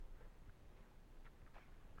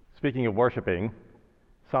Speaking of worshiping,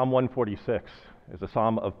 Psalm 146 is a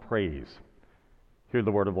psalm of praise. Hear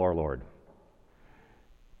the word of our Lord.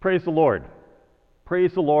 Praise the Lord.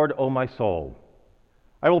 Praise the Lord, O my soul.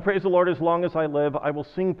 I will praise the Lord as long as I live. I will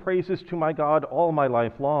sing praises to my God all my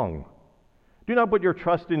life long. Do not put your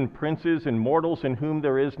trust in princes and mortals in whom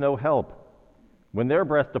there is no help. When their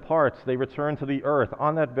breath departs, they return to the earth.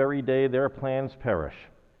 On that very day, their plans perish.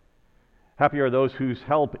 Happy are those whose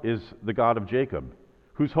help is the God of Jacob,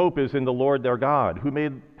 whose hope is in the Lord their God, who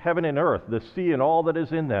made heaven and earth, the sea and all that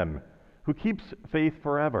is in them, who keeps faith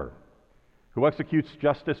forever, who executes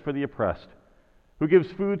justice for the oppressed, who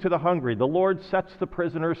gives food to the hungry. The Lord sets the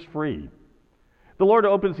prisoners free. The Lord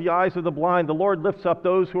opens the eyes of the blind. The Lord lifts up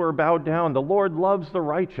those who are bowed down. The Lord loves the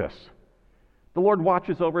righteous. The Lord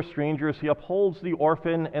watches over strangers. He upholds the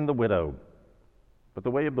orphan and the widow. But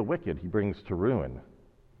the way of the wicked he brings to ruin.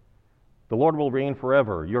 The Lord will reign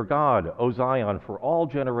forever. Your God, O Zion, for all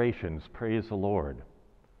generations. Praise the Lord.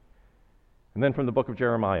 And then from the book of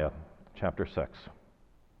Jeremiah, chapter 6.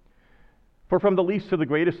 For from the least to the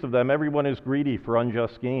greatest of them, everyone is greedy for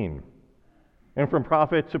unjust gain. And from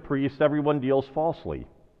prophet to priest, everyone deals falsely.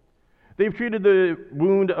 They've treated the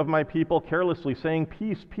wound of my people carelessly, saying,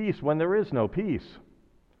 peace, peace, when there is no peace.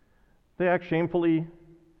 They act shamefully.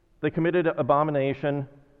 They committed abomination,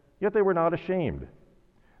 yet they were not ashamed.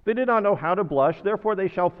 They did not know how to blush, therefore they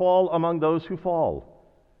shall fall among those who fall.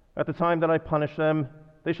 At the time that I punish them,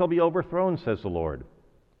 they shall be overthrown, says the Lord.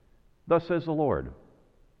 Thus says the Lord,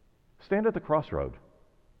 stand at the crossroad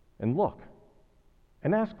and look,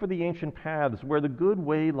 and ask for the ancient paths where the good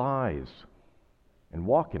way lies, and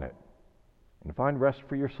walk in it, and find rest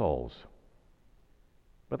for your souls.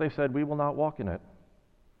 But they said, we will not walk in it.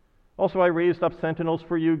 Also I raised up sentinels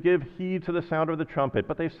for you, give heed to the sound of the trumpet.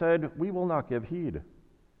 But they said, we will not give heed.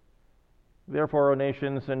 Therefore, O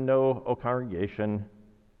nations, and know, O congregation,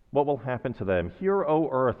 what will happen to them. Hear, O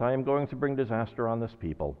earth, I am going to bring disaster on this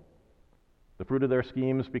people. The fruit of their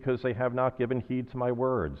schemes, because they have not given heed to my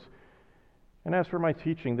words. And as for my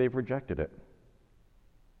teaching, they've rejected it.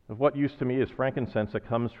 Of what use to me is frankincense that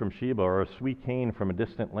comes from Sheba, or a sweet cane from a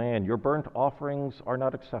distant land? Your burnt offerings are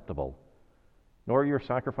not acceptable, nor are your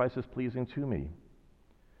sacrifices pleasing to me.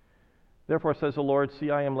 Therefore, says the Lord, see,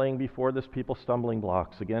 I am laying before this people stumbling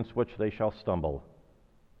blocks, against which they shall stumble.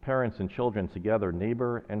 Parents and children together,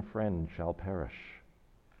 neighbor and friend shall perish.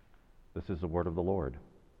 This is the word of the Lord.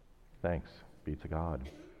 Thanks be to God.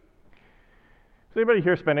 Does anybody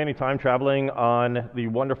here spend any time traveling on the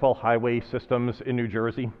wonderful highway systems in New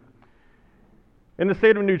Jersey? In the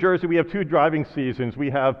state of New Jersey, we have two driving seasons.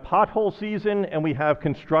 We have pothole season and we have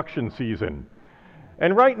construction season.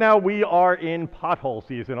 And right now we are in pothole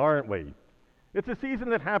season, aren't we? It's a season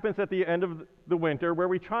that happens at the end of the winter where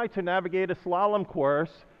we try to navigate a slalom course,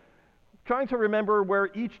 trying to remember where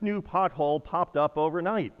each new pothole popped up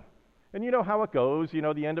overnight. And you know how it goes. You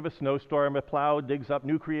know, the end of a snowstorm, a plow digs up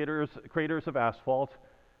new craters of asphalt.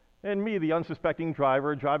 And me, the unsuspecting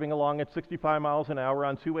driver, driving along at 65 miles an hour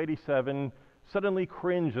on 287, suddenly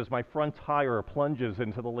cringe as my front tire plunges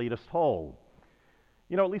into the latest hole.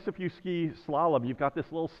 You know, at least if you ski slalom, you've got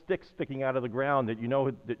this little stick sticking out of the ground that you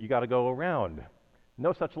know that you got to go around.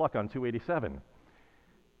 No such luck on 287.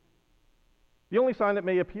 The only sign that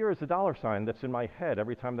may appear is the dollar sign that's in my head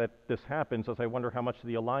every time that this happens, as I wonder how much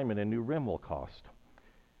the alignment and new rim will cost.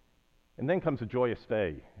 And then comes a joyous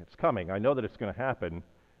day. It's coming. I know that it's going to happen,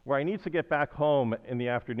 where I need to get back home in the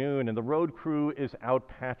afternoon, and the road crew is out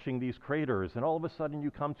patching these craters, and all of a sudden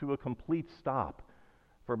you come to a complete stop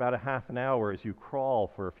for about a half an hour as you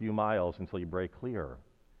crawl for a few miles until you break clear.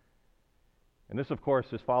 And this, of course,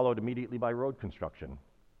 is followed immediately by road construction.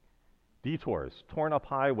 Detours, torn up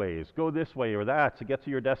highways, go this way or that to get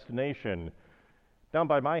to your destination. Down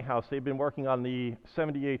by my house, they've been working on the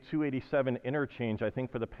 78-287 interchange, I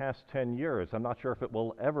think, for the past 10 years. I'm not sure if it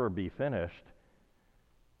will ever be finished.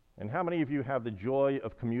 And how many of you have the joy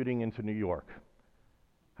of commuting into New York?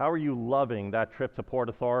 How are you loving that trip to Port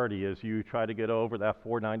Authority as you try to get over that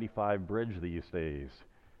 495 bridge these days?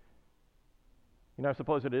 You know, I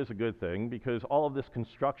suppose it is a good thing, because all of this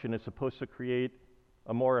construction is supposed to create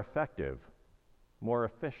a more effective, more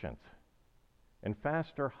efficient, and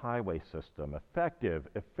faster highway system. Effective,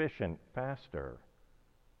 efficient, faster.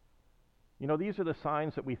 You know, these are the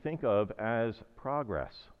signs that we think of as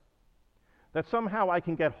progress. That somehow I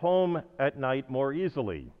can get home at night more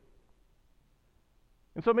easily.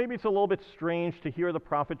 And so maybe it's a little bit strange to hear the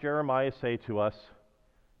prophet Jeremiah say to us,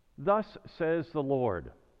 thus says the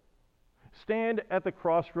Lord, stand at the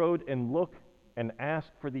crossroad and look and ask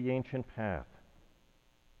for the ancient path,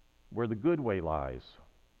 where the good way lies,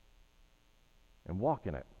 and walk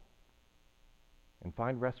in it, and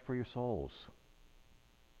find rest for your souls.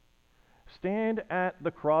 Stand at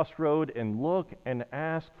the crossroad and look and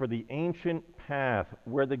ask for the ancient path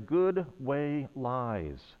where the good way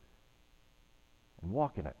lies, and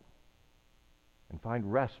walk in it, and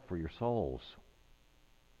find rest for your souls.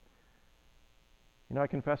 You know, I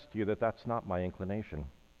confess to you that that's not my inclination.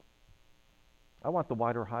 I want the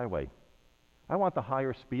wider highway. I want the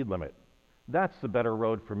higher speed limit. That's the better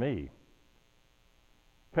road for me.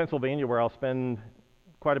 Pennsylvania, where I'll spend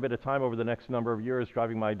quite a bit of time over the next number of years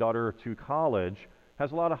driving my daughter to college,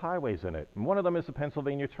 has a lot of highways in it. And one of them is the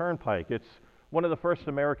Pennsylvania Turnpike. It's one of the first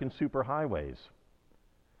American superhighways.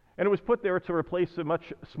 And it was put there to replace a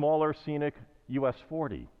much smaller, scenic US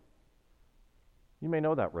 40. You may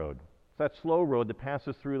know that road. It's that slow road that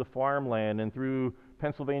passes through the farmland and through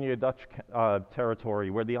Pennsylvania Dutch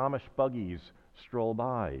territory where the Amish buggies stroll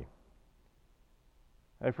by.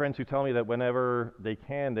 I have friends who tell me that whenever they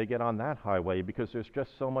can, they get on that highway because there's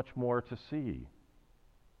just so much more to see.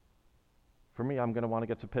 For me, I'm going to want to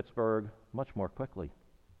get to Pittsburgh much more quickly.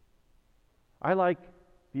 I like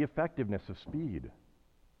the effectiveness of speed.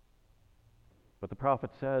 But the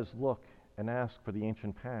prophet says, look and ask for the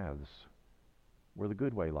ancient paths where the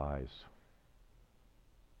good way lies.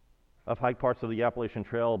 I've hiked parts of the Appalachian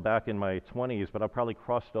Trail back in my 20s, but I've probably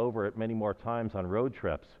crossed over it many more times on road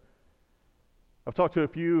trips. I've talked to a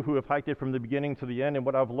few who have hiked it from the beginning to the end, and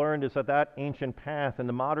what I've learned is that that ancient path and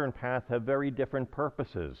the modern path have very different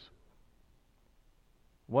purposes.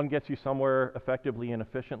 One gets you somewhere effectively and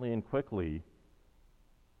efficiently and quickly,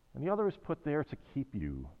 and the other is put there to keep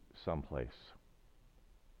you someplace.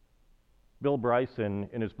 Bill Bryson,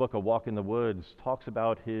 in his book A Walk in the Woods, talks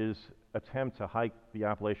about his attempt to hike the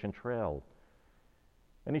Appalachian Trail,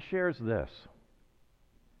 and he shares this.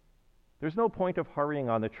 There's no point of hurrying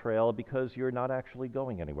on the trail because you're not actually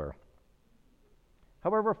going anywhere.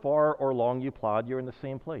 However far or long you plod, you're in the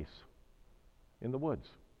same place, in the woods.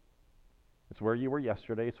 It's where you were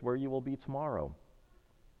yesterday, it's where you will be tomorrow.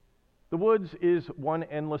 The woods is one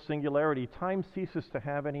endless singularity. Time ceases to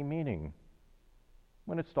have any meaning.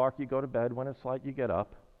 When it's dark, you go to bed. When it's light, you get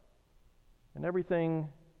up. And everything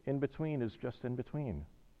in between is just in between.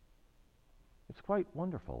 It's quite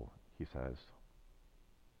wonderful, he says.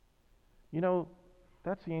 You know,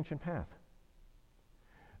 that's the ancient path.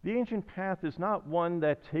 The ancient path is not one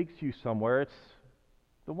that takes you somewhere, it's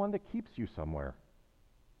the one that keeps you somewhere.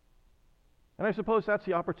 And I suppose that's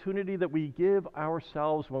the opportunity that we give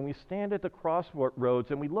ourselves when we stand at the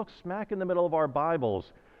crossroads and we look smack in the middle of our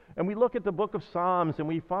Bibles and we look at the book of Psalms and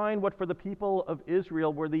we find what for the people of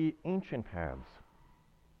Israel were the ancient paths.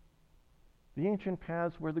 The ancient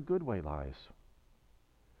paths where the good way lies.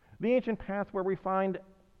 The ancient path where we find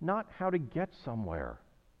not how to get somewhere,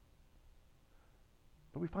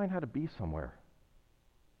 but we find how to be somewhere.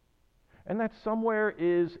 And that somewhere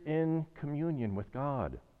is in communion with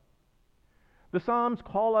God. The Psalms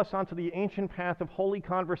call us onto the ancient path of holy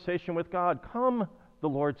conversation with God. Come, the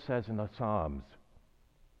Lord says in the Psalms.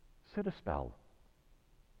 Sit a spell.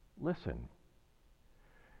 Listen.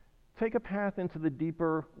 Take a path into the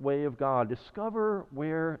deeper way of God. Discover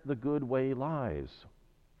where the good way lies.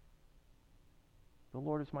 The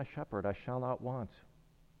Lord is my shepherd, I shall not want.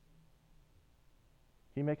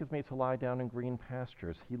 He maketh me to lie down in green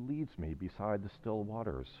pastures. He leads me beside the still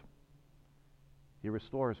waters. He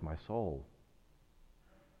restores my soul.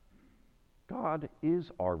 God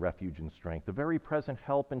is our refuge and strength, the very present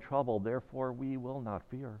help in trouble. Therefore we will not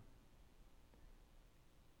fear.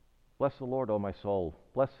 Bless the Lord, O my soul.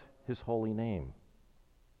 Bless his holy name.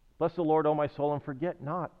 Bless the Lord, O my soul, and forget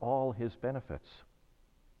not all his benefits.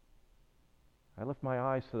 I lift my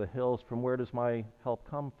eyes to the hills. From where does my help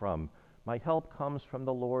come from? My help comes from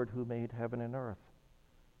the Lord who made heaven and earth.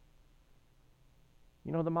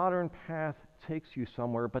 You know, the modern path takes you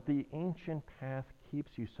somewhere, but the ancient path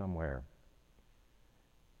keeps you somewhere.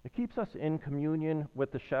 It keeps us in communion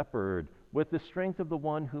with the shepherd, with the strength of the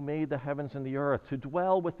one who made the heavens and the earth, to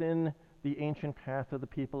dwell within the ancient path of the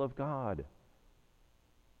people of God,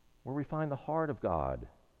 where we find the heart of God,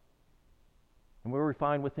 and where we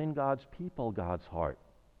find within God's people God's heart,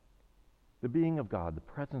 the being of God, the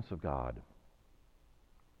presence of God.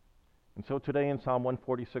 And so today in Psalm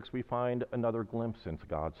 146 we find another glimpse into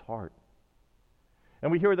God's heart.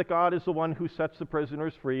 And we hear that God is the one who sets the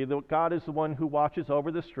prisoners free, that God is the one who watches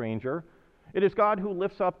over the stranger. It is God who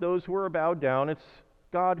lifts up those who are bowed down. It's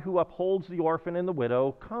God who upholds the orphan and the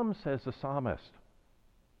widow. Come, says the psalmist.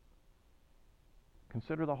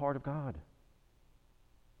 Consider the heart of God.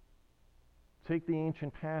 Take the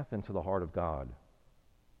ancient path into the heart of God.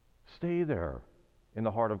 Stay there in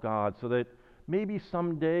the heart of God so that maybe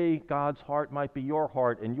someday God's heart might be your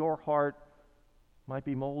heart, and your heart might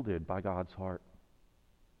be molded by God's heart.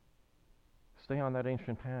 Stay on that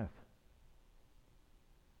ancient path,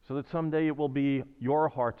 so that someday it will be your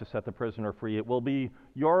heart to set the prisoner free. It will be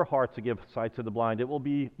your heart to give sight to the blind. It will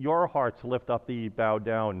be your heart to lift up the bowed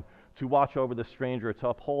down, to watch over the stranger, to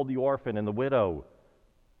uphold the orphan and the widow.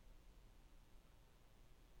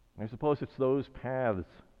 I suppose it's those paths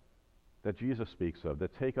that Jesus speaks of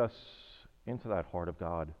that take us into that heart of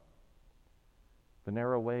God. The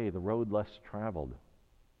narrow way, the road less traveled.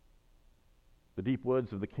 The deep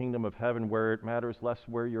woods of the kingdom of heaven where it matters less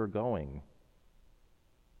where you're going.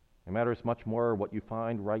 It matters much more what you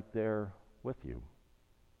find right there with you.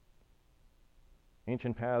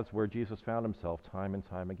 Ancient paths where Jesus found himself time and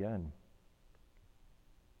time again.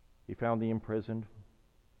 He found the imprisoned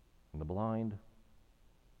and the blind,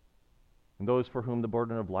 and those for whom the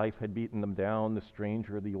burden of life had beaten them down, the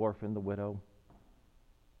stranger, the orphan, the widow.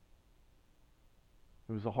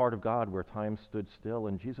 It was the heart of God where time stood still,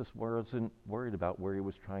 and Jesus wasn't worried about where he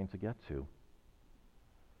was trying to get to.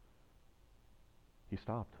 He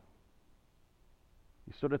stopped.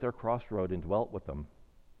 He stood at their crossroad and dwelt with them.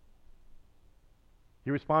 He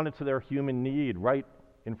responded to their human need right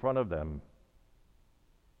in front of them.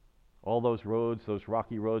 All those roads, those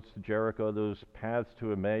rocky roads to Jericho, those paths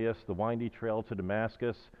to Emmaus, the windy trail to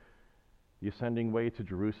Damascus, the ascending way to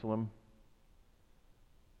Jerusalem.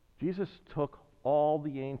 Jesus took all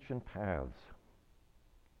the ancient paths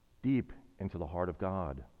deep into the heart of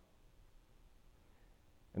God.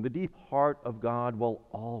 And the deep heart of God will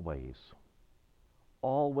always,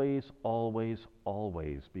 always, always,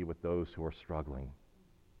 always be with those who are struggling.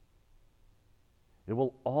 It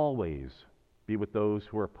will always be with those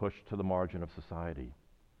who are pushed to the margin of society.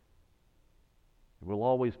 It will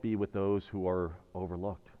always be with those who are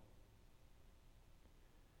overlooked.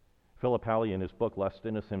 Philip Hallie, in his book, Lest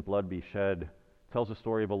Innocent Blood Be Shed, tells the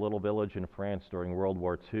story of a little village in France during World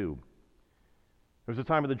War II. It was the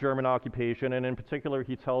time of the German occupation, and in particular,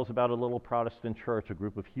 he tells about a little Protestant church, a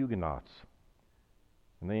group of Huguenots.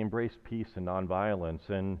 And they embraced peace and nonviolence,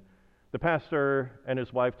 and the pastor and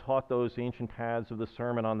his wife taught those ancient paths of the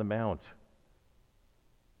Sermon on the Mount.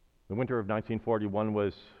 The winter of 1941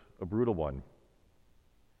 was a brutal one.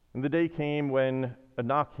 And the day came when a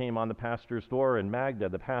knock came on the pastor's door, and Magda,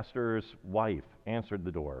 the pastor's wife, answered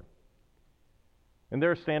the door. And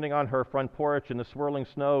there, standing on her front porch in the swirling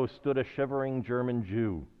snow, stood a shivering German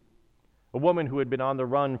Jew, a woman who had been on the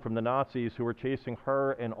run from the Nazis who were chasing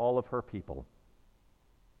her and all of her people.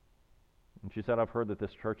 And she said, "I've heard that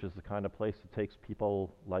this church is the kind of place that takes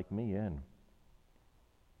people like me in."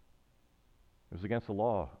 It was against the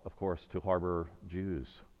law, of course, to harbor Jews.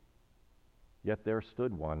 Yet there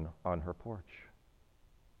stood one on her porch.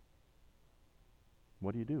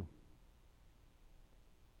 What do?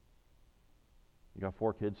 You got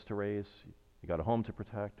 4 kids to raise. You got a home to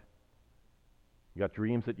protect. You got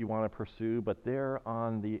dreams that you want to pursue, but there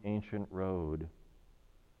on the ancient road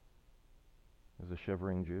is a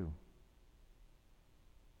shivering Jew.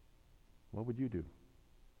 What would you do?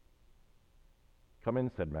 "Come in,"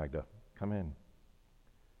 said Magda. "Come in."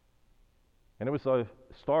 And it was a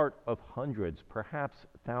start of hundreds, perhaps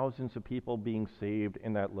thousands of people being saved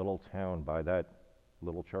in that little town by that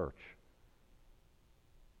little church.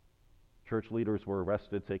 Church leaders were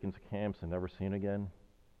arrested, taken to camps, and never seen again.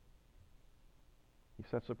 He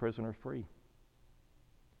sets the prisoner free.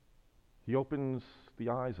 He opens the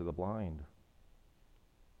eyes of the blind.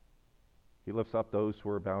 He lifts up those who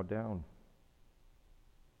are bowed down,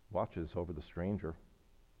 watches over the stranger,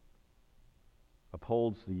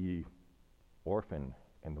 upholds the orphan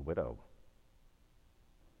and the widow.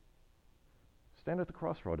 Stand at the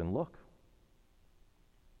crossroad and look.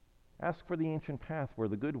 Ask for the ancient path where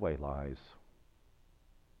the good way lies.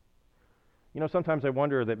 Sometimes I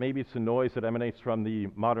wonder that maybe it's the noise that emanates from the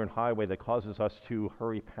modern highway that causes us to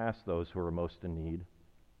hurry past those who are most in need.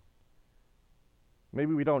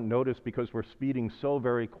 Maybe we don't notice because we're speeding so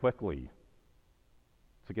very quickly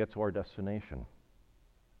to get to our destination.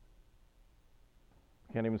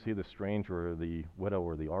 Can't even see the stranger or the widow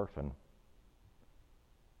or the orphan.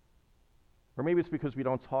 Or maybe it's because we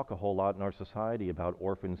don't talk a whole lot in our society about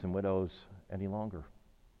orphans and widows any longer.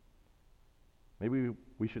 Maybe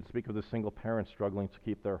we should speak of the single parent struggling to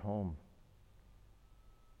keep their home,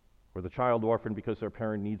 or the child orphan because their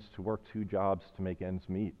parent needs to work 2 jobs to make ends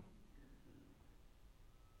meet,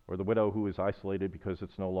 or the widow who is isolated because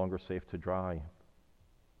it's no longer safe to dry,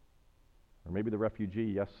 or maybe the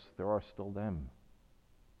refugee. Yes, there are still them.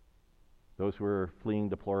 Those who are fleeing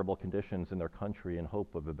deplorable conditions in their country in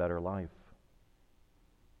hope of a better life.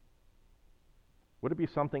 Would it be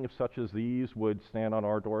something if such as these would stand on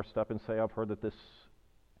our doorstep and say, "I've heard that this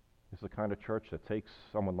is the kind of church that takes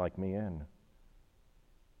someone like me in.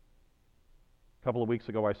 A couple of weeks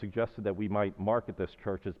ago, I suggested that we might market this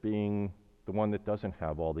church as being the one that doesn't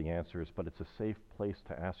have all the answers, but it's a safe place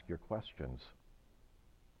to ask your questions.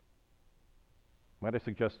 Might I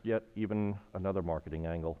suggest yet even another marketing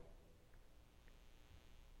angle?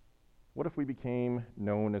 What if we became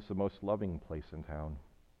known as the most loving place in town?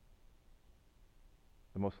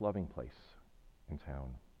 The most loving place in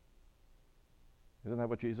town. Isn't that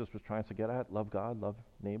what Jesus was trying to get at? Love God, love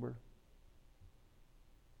neighbor?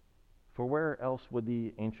 For where else would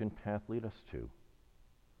the ancient path lead us to?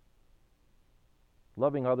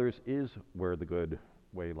 Loving others is where the good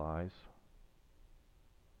way lies.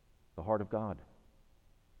 The heart of God,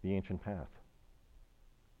 the ancient path.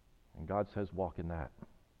 And God says, walk in that.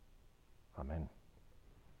 Amen.